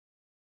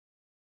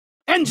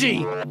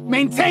NG,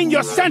 maintain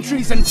your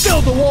sentries and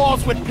fill the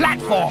walls with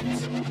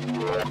platforms.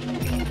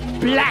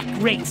 Black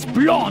race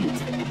blonde.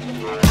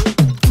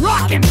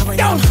 Rock and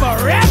stone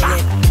forever.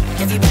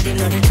 Everybody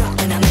know the drop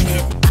when I'm in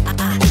it.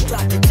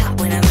 Drop the top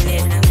when I'm in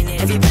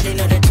it. Everybody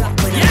know the drop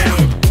when I'm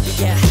in it.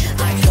 Yeah,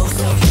 I go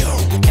so.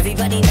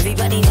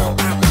 Everybody know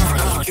I'm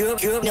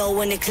You know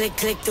when they click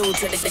through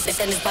to the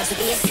system is about to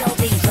be a show.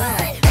 Be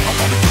fun.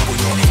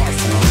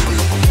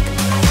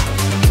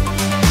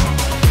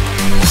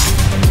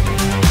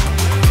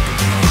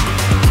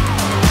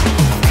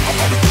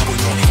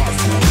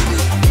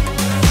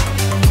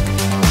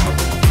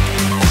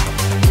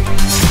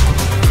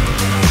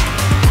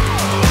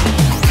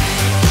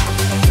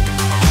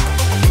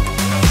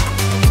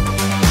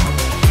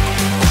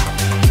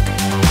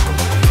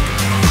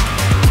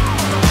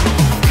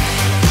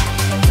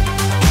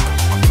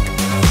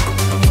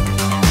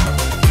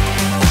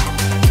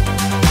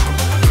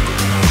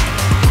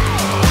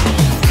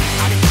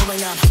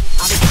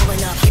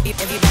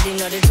 Everybody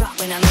know the drop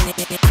when I'm in it.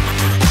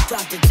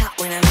 Drop the top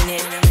when I'm in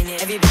it.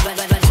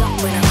 Everybody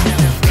drop when I'm in it.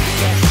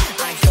 Yeah,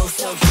 I go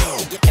so.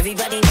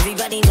 Everybody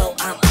know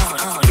I'm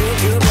on.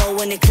 You know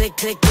when they click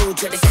through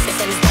to the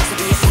system is supposed to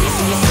be a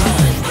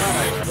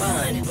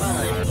run.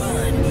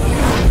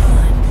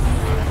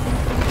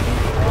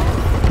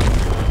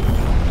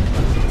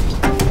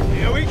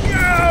 Here we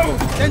go!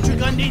 Sentry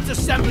gun needs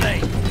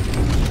assembly.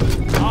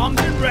 Armed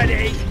and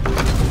ready.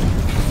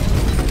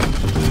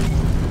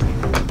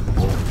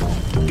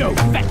 Go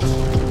fetch!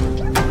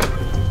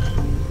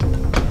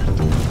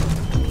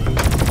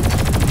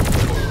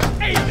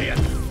 Alien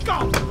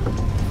scum!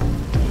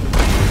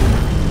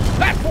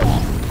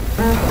 Platform!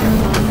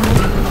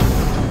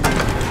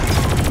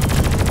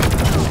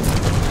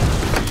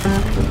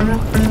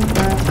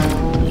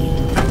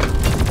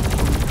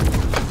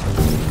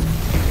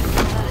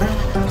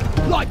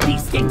 Like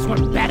these things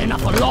weren't bad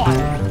enough alive!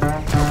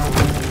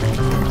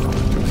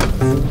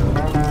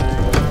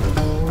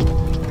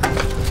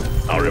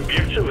 Our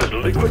abusive is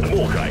liquid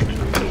morkite,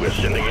 and we're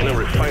sending in a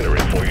refinery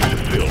for you to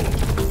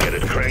fill. Get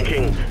it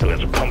cranking, and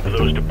let's pump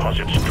those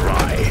deposits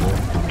dry.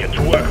 Get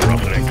to work,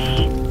 roughnecks.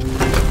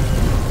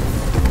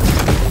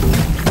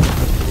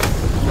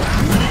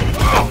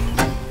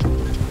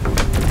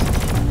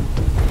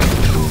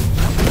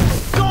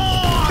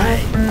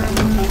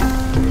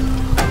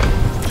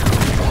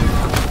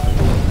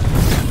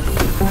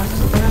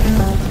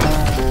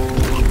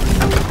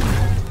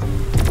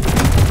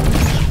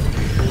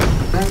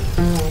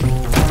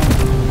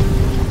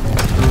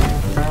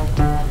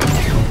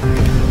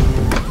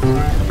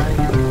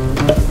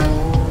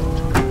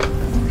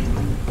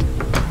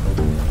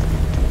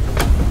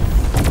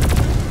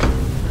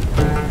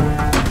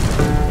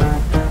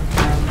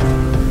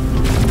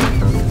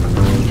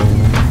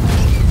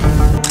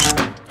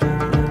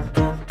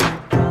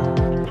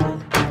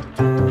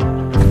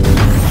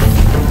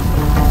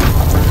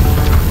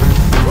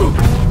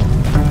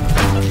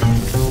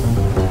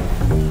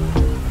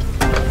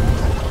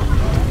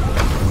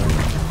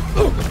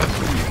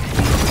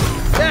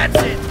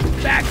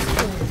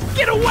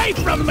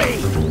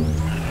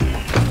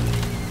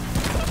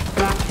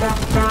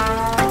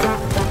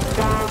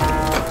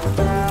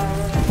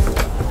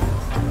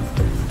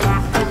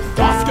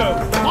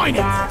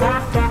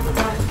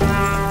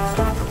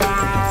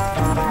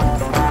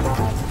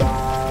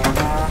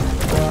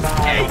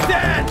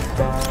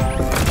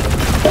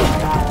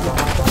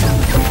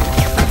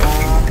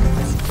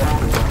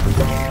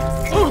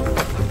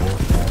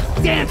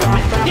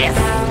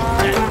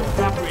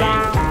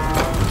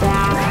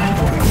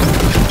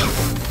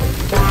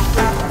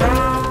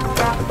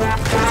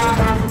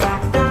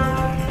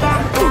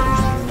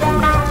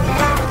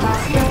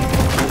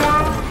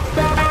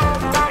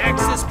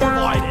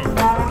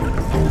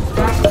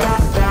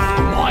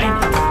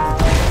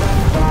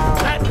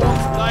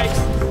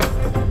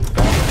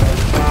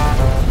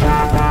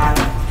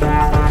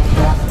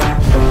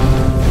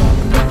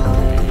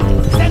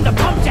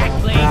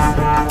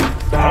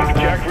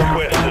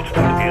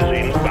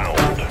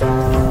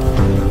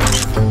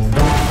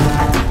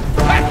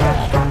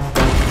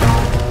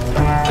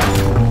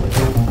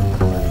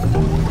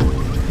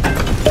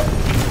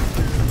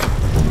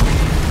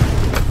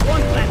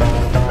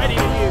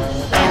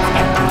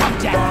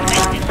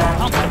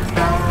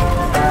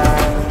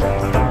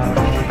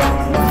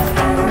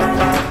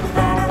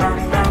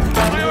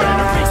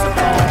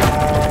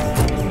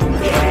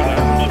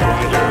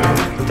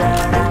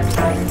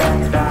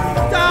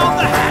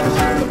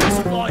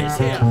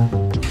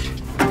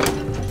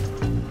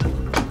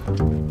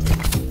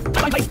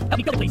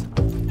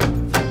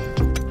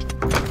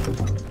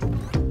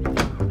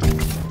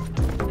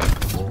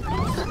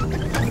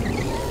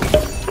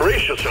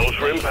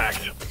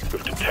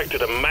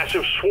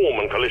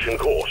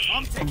 Course.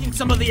 I'm taking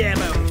some of the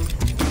ammo.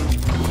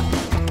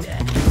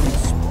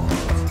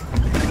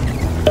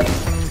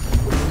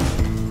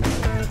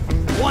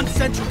 One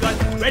sentry gun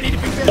ready to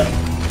be filled.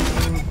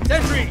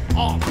 Sentry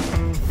off.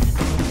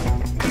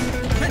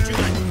 Sentry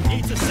gun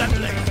needs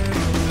assembly.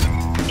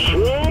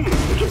 Swarm,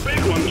 it's a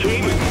big one,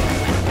 team.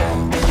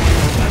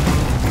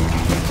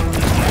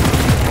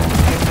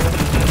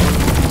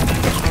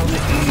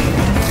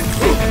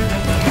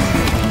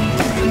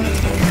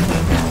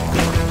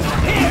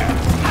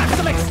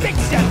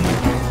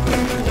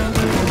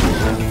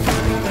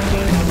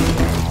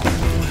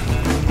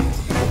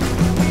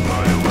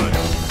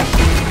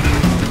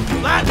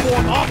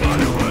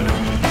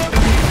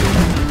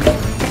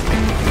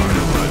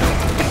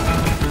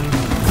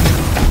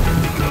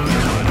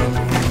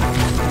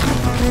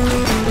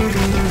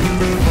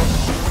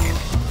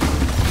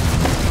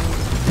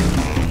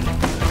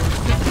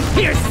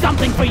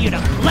 for you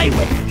to play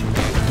with.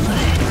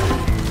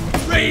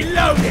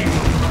 Reloading.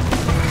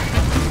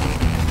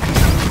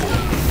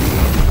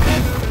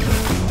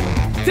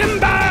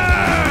 Timber!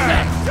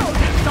 Let's show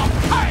them some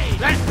pain!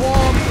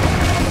 Platform!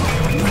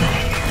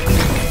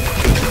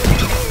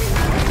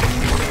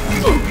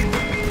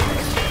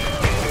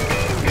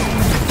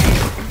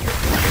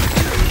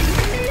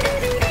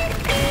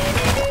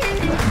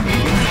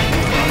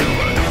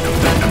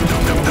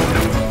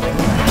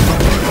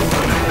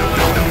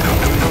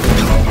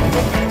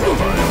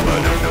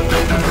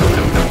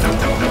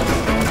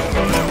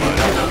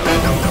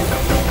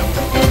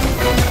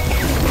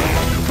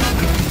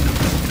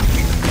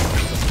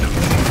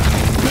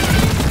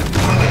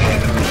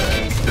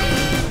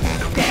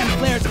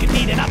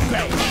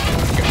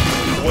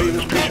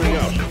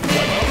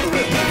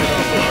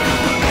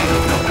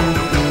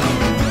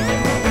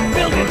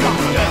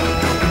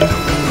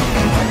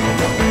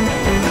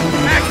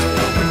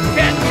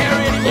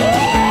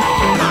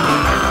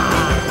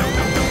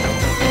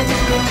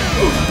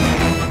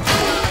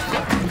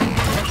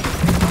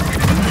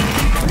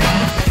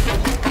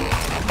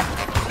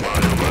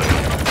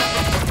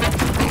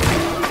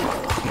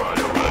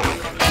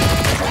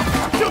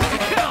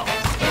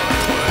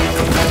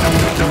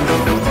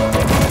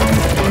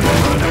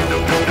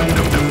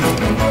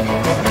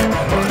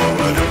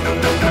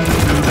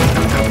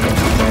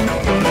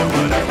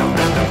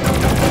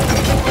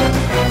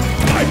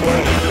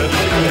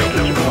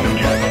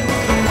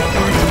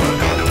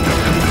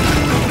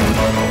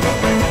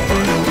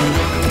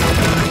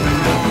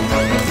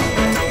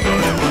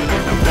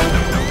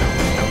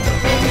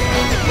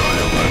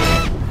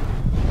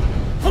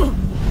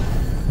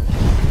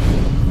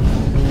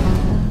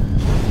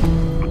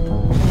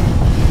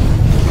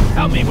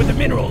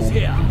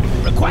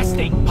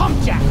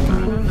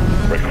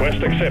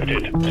 Request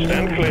accepted.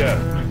 Stand clear.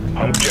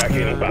 Pump jack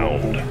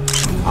inbound.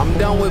 I'm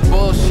done with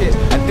bullshit.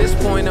 At this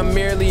point, I'm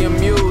merely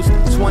amused.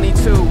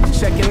 22,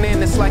 checking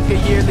in, it's like a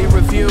yearly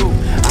review.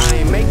 I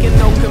ain't making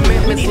no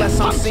commitments unless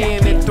I'm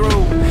seeing it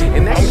through.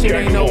 And that shit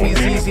ain't always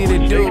easy to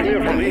do.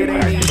 It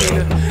ain't easy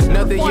to.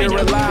 Another year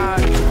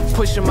alive,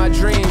 pushing my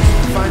dreams,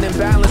 finding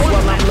balance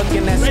while I'm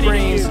looking at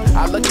screens.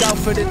 I look out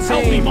for the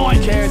team,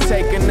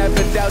 caretaker,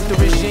 never doubt the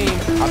regime.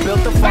 I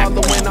built a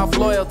following off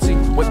loyalty,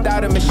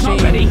 without a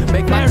machine.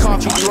 Make my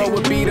coffee, throw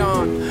a beat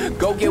on.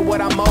 Go get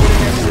what I'm owed, and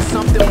that's just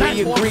something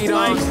we agreed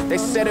on. They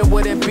said it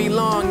wouldn't be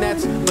long,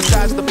 that's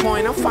besides the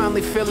point. I'm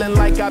finally feeling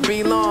like I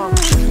belong.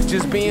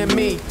 Just being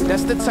me,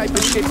 that's the type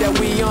of shit that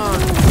we on.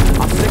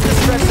 I'm sick of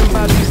stressing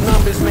about these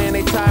numbers, man,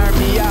 they tire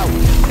me out.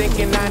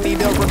 Thinking I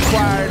need a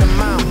required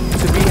amount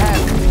to be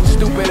happy.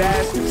 Stupid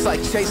ass, it's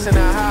like chasing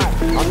a high.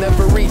 I'll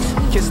never reach,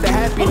 kiss the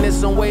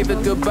happiness and wave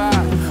it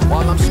goodbye.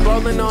 While I'm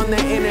scrolling on the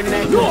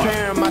internet,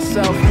 comparing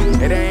myself.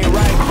 It ain't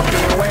right,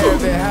 being aware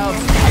of it helps.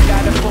 I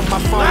gotta put my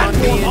phone on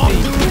D&D.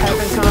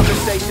 Having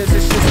conversations,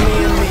 it's just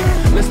me and me.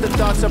 List of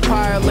thoughts are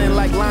piling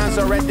like lines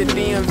are at the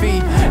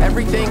DMV.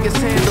 Everything is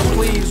handled,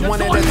 please,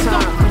 one at a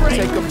time.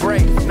 Take a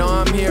break, no,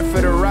 I'm here for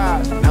the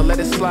ride. Now let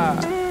it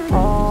slide. Slide.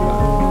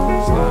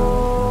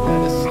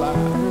 Let it slide.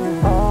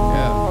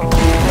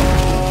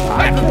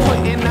 I've been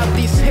putting out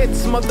these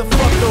hits,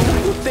 motherfucker,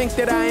 who you think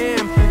that I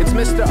am? It's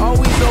Mr.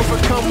 Always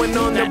Overcome when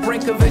on the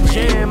brink of a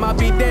jam. I'll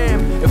be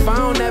damned if I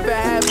don't ever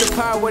have the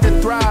power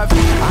to thrive.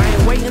 I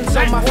ain't waiting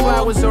till my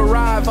flowers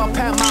arrive, I'll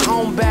pat my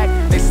own back.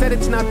 They said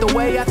it's not the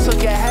way, I took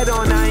it head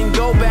on, I ain't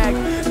go back.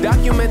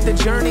 Document the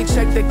journey,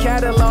 check the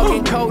catalog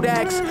and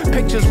Kodaks.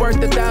 Pictures worth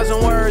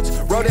 1,000 words,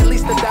 wrote at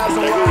least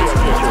 1,000 words.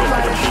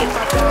 Multiply that shit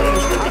by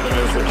thousands, I've been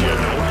losing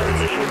words.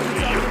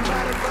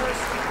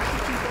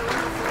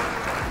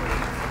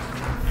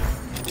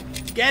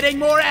 Getting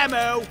more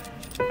ammo!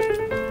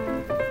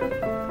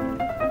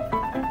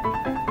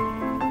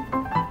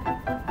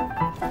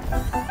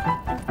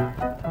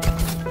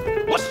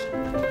 What?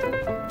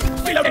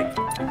 Reloading!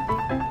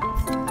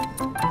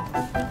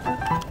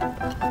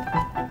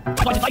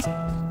 One device!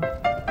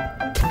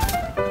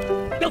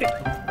 Build it!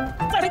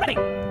 Fire ready!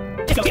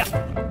 Let's go, yeah!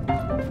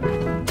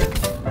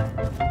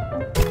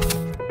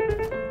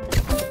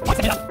 Watch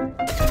it up!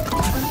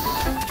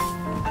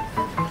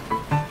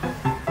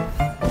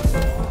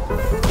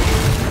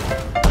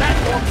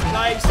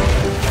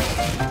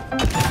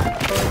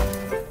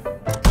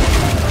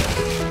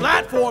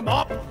 Platform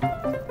up!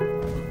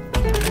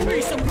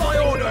 Resupply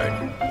ordered!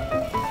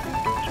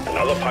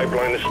 Another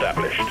pipeline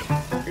established.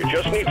 You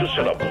just need to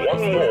set up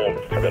one more,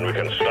 and then we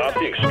can start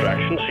the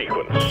extraction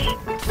sequence.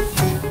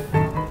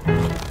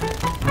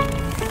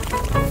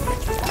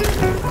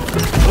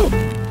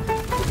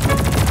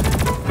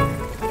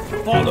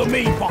 Follow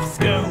me,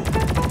 Bosco!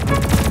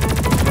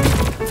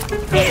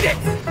 Eat it!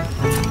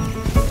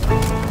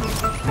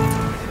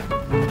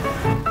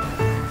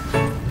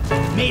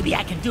 Maybe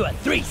I can do a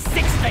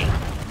 360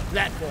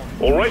 platform.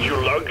 All right, you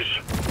lugs.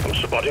 I'm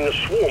spotting a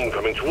swarm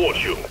coming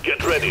towards you.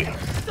 Get ready.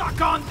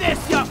 Suck on this,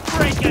 you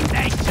freak of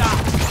nature!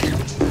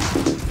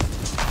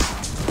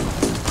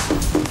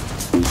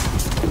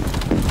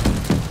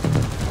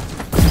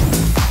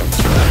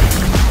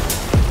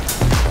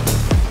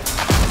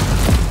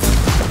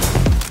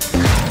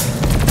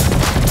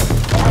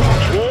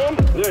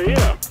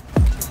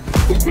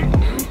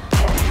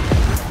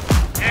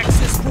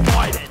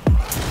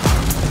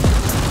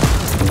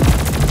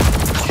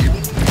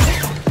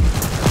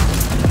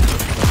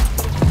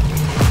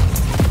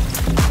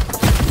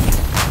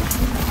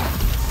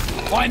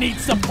 I need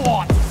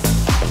support.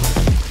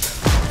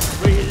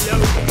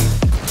 Reloading.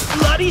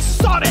 Bloody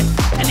sod it!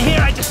 And here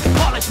I just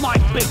polish my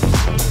boots.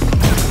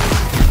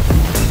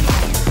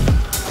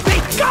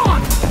 Be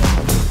gone!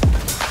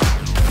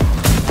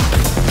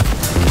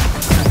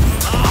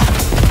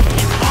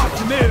 It's hard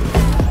to move.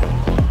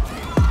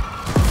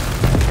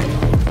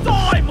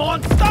 Die,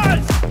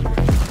 monsters!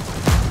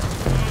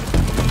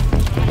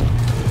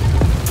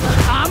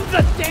 I'm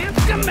the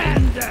dance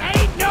commander.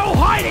 Ain't no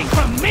hiding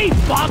from me,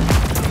 bub.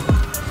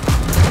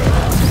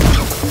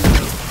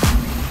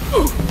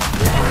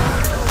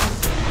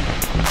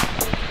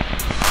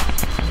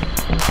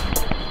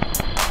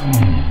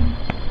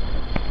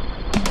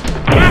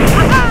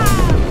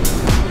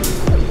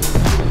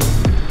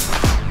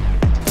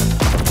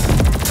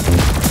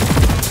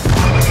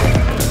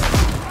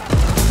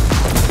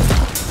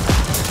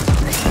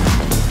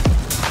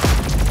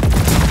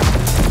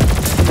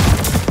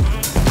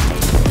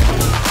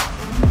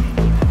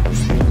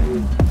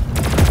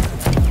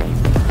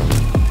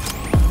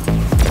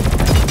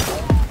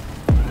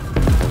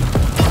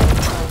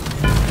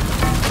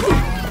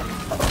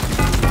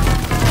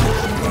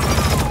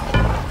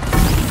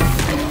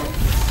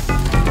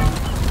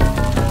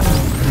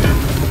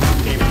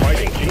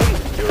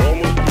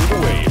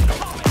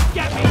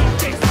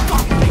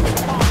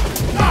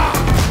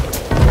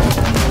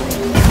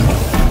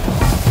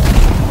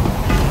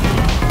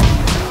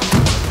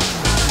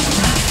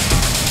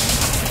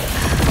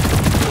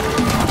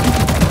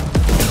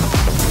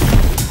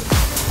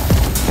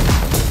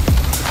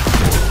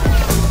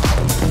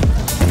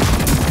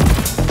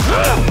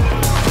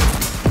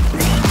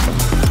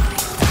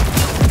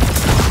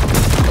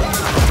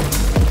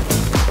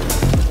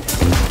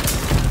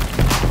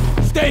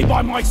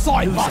 By my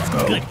side, let's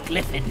go. Good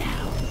Cliffin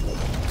now.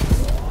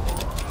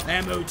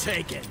 Ammo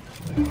taken.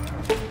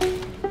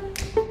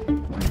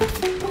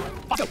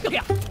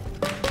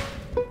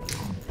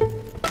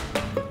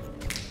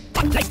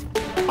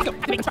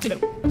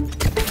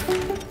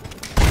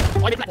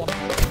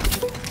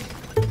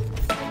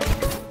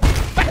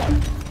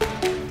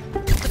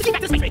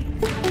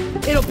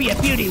 It'll be a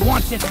beauty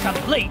once it's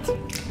complete.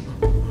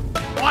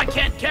 I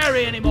can't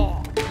carry anymore.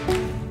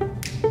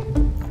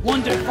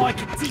 Wonder if I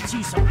could teach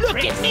you some tricks.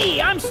 Look at me,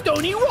 I'm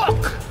Stony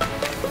Rock!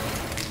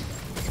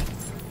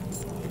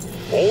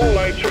 All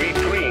lights read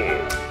green.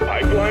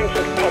 Pipelines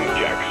and pump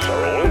jacks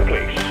are all in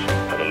place.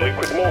 And the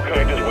liquid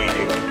morkite is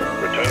waiting.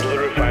 Return to the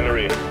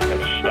refinery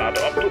and start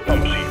up the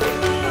pump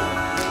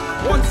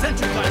sequence. One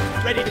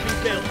centrifuge ready to be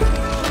built.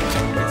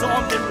 It's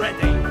armed and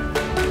ready.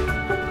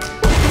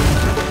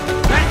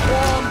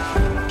 Platform!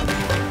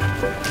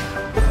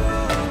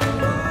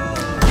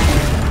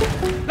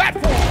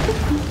 Platform!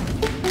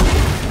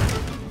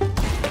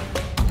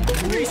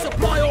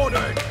 Resupply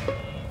ordered!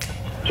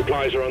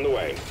 Supplies are on the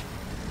way.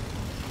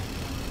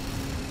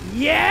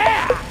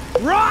 Yeah!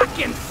 Rock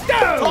and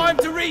stone! Time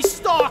to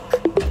restock!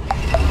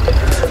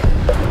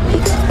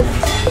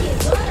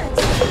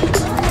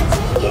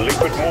 The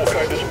liquid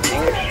morkite is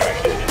being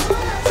extracted.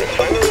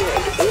 Refinery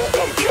and all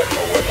pump jacks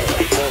are working at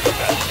full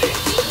capacity.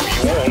 Be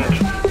warned,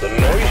 the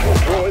noise will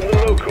draw in the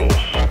locals,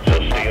 so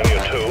stay on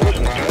your toes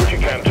and do what you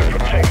can to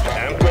protect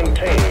and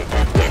maintain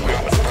the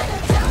equipment.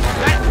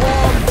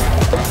 Platform!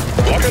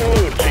 Lock and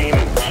load, team.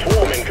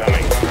 Swarm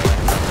incoming.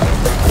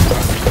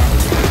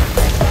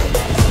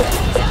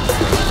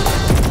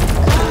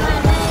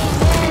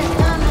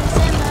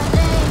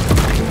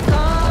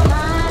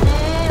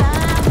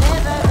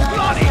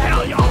 Bloody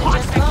hell, you're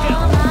hot to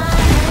kill!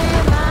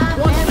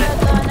 One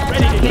left.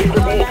 Ready to leave.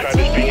 Liquid morkite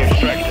is being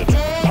extracted.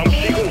 Pump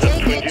sequence at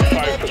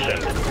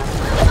 25%.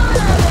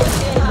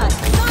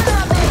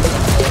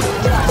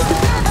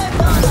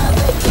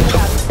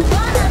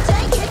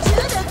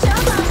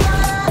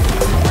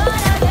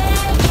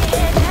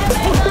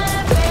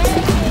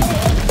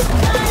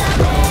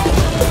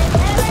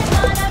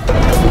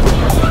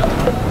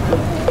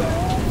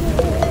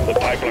 The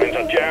pipelines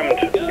are jammed.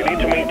 You need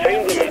to maintain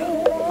them.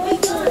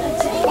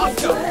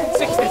 Buster!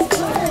 60!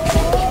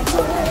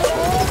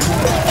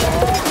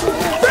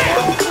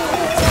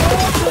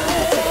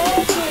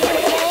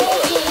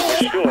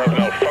 We still have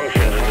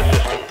malfunctions in the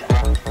system.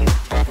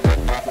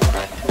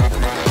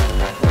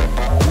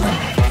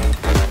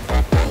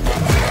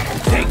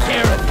 Take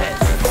care of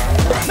this!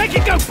 Make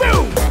it go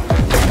boom!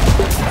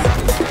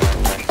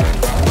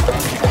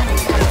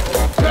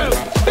 Boom!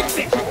 Fix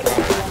it!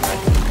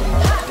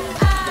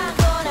 I'm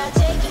gonna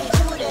take you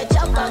to the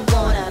top. I'm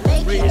gonna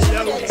make you to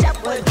the top.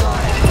 We're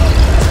gonna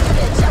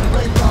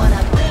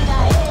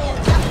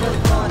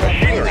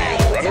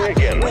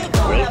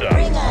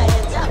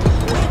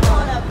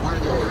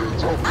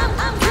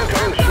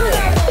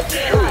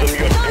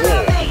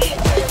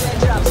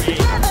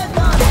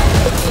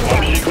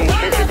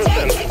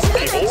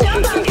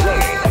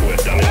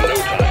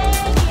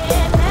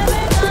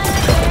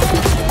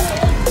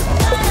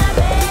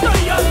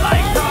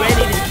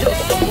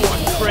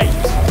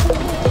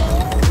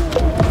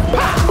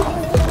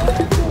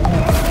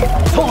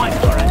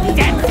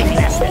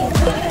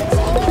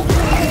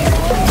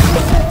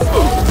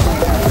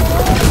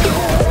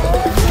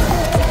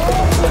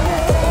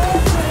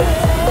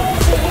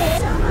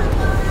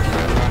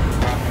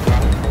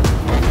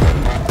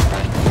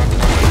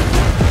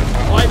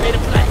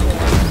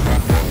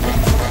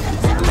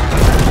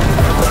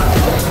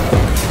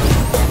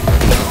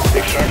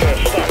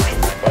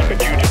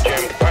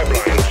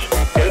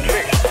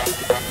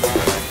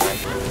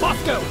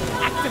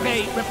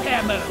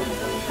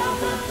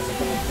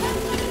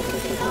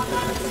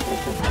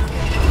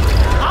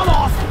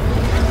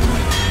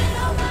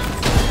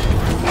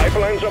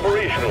engines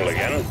operational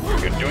again.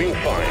 You're doing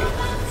fine.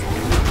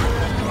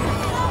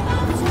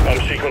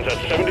 Pump sequence at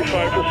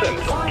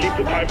 75%. Keep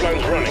the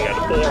pipelines running at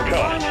all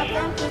costs.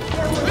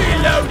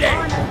 Reloading!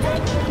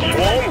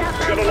 Swarm?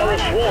 We got another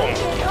swarm.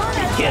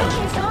 Kill!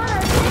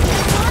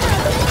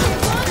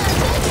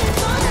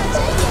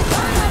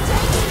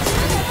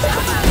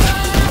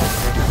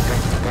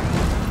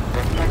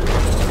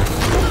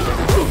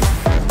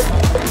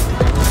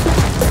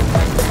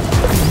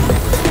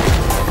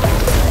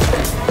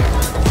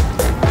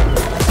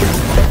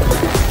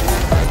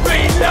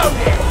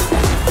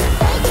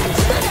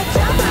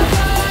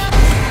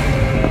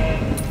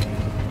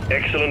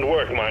 Excellent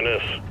work,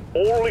 miners.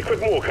 All liquid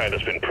morkite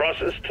has been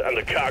processed and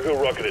the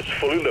cargo rocket is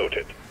fully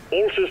loaded.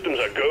 All systems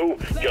are go,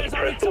 just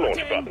press the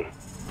launch button.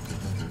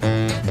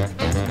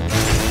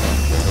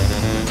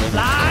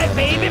 Fly,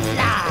 baby,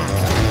 fly!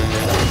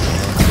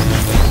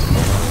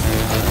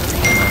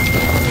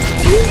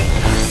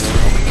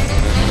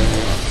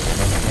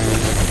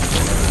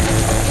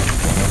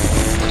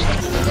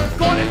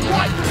 Got it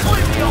right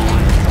between the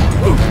eyes!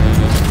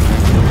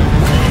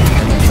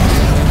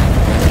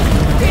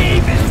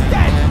 Steve is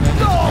dead!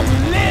 Long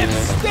live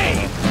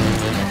Steve!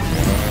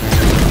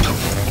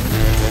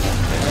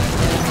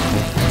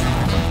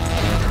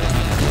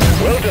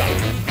 Well done.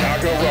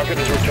 Cargo rocket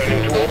is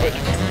returning to orbit.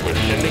 We're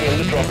sending in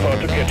the drop pod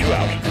to get you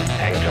out.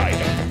 Hang tight.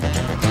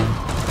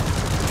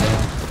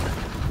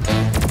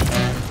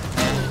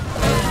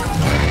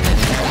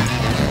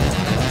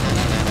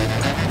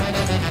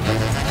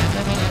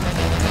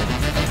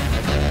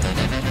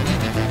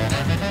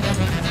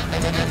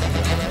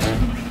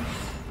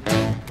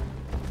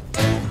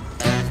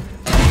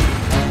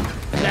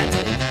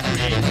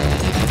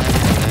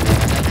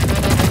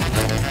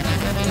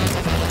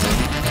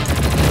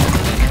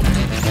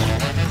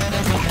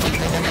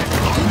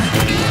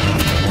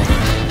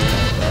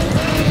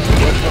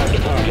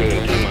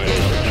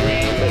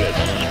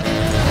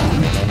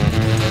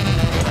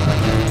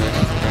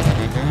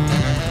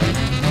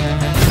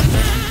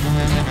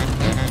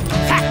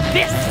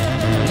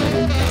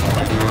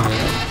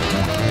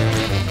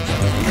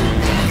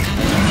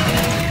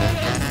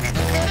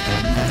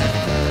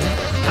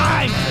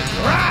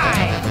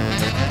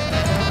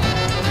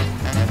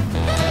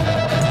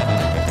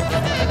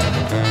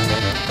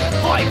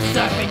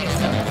 Surfing is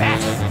the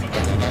best!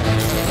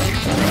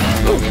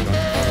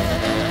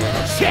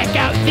 Check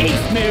out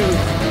these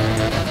moves!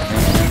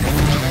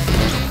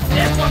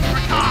 This one's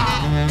for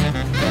Carl!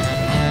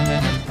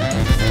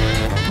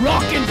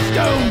 Rock and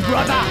stone,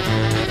 brother!